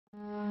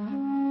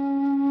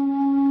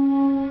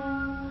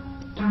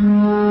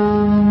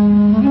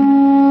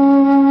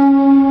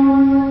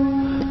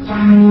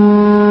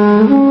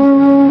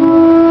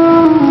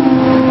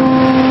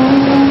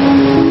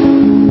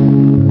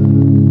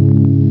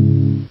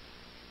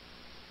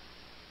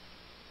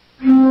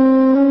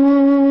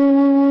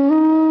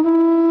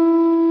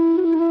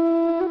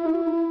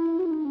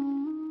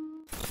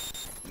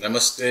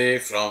Namaste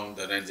from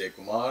Dhananjaya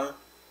Kumar.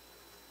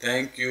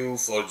 Thank you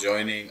for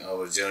joining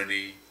our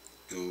journey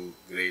to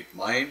great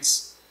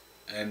minds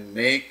and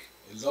make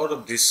a lot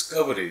of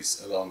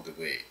discoveries along the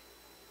way.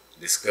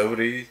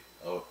 Discovery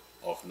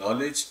of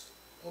knowledge,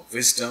 of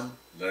wisdom,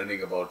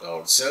 learning about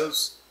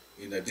ourselves,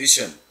 in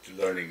addition to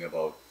learning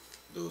about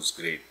those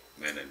great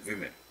men and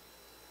women.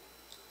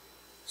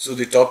 So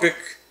the topic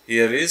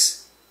here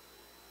is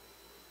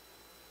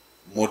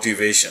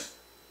motivation.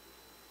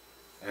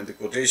 And the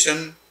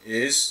quotation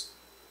is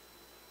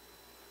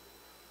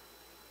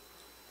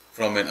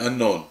from an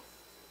unknown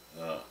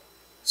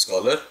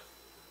scholar,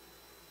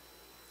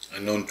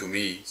 unknown to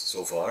me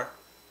so far,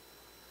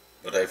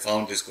 but I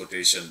found this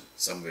quotation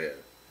somewhere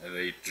and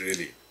it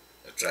really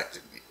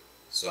attracted me.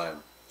 So I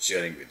am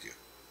sharing with you.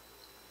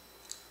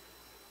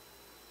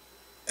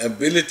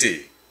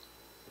 Ability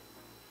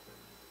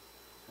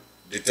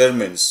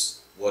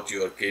determines what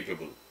you are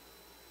capable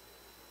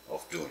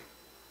of doing.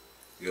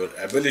 Your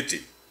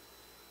ability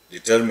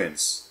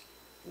determines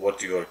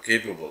what you are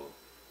capable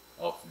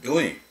of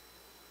doing.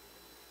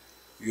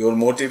 Your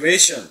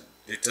motivation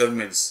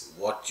determines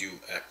what you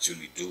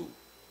actually do.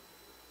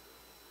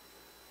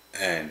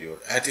 And your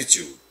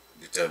attitude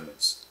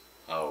determines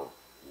how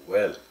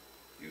well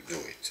you do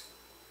it.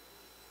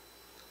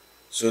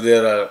 So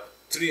there are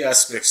three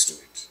aspects to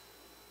it.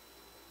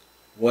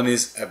 One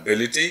is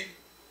ability,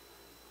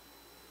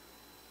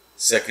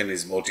 second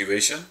is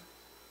motivation,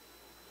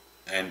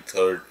 and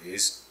third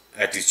is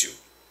attitude.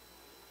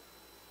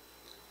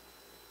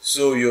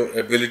 So your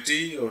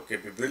ability or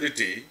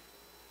capability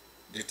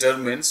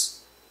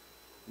determines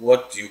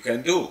what you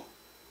can do.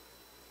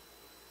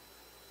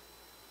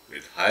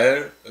 With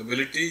higher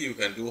ability, you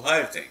can do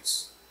higher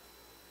things.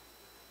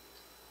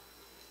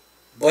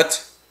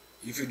 But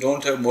if you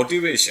don't have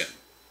motivation,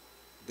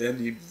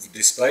 then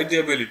despite the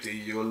ability,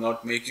 you will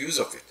not make use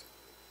of it.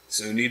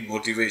 So you need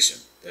motivation.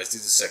 That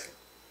is the second.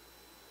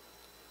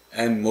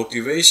 And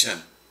motivation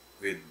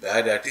with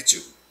bad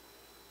attitude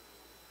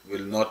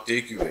will not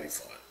take you very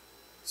far.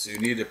 So you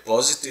need a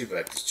positive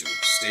attitude,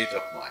 state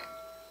of mind,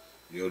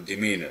 your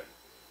demeanor,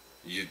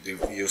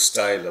 your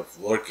style of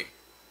working.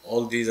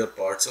 All these are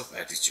parts of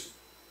attitude.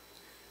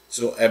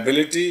 So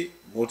ability,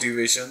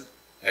 motivation,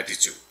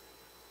 attitude.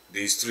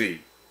 These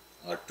three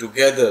are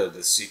together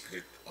the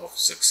secret of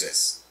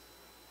success.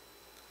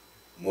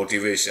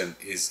 Motivation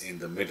is in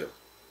the middle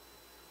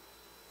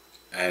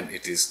and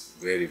it is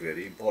very,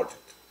 very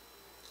important.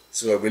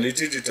 So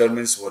ability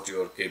determines what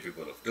you are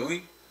capable of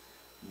doing.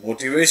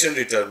 Motivation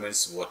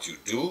determines what you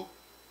do,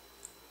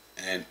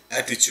 and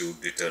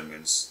attitude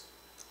determines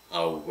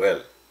how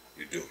well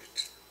you do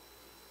it.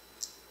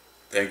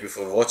 Thank you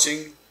for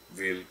watching.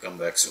 We'll come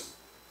back soon.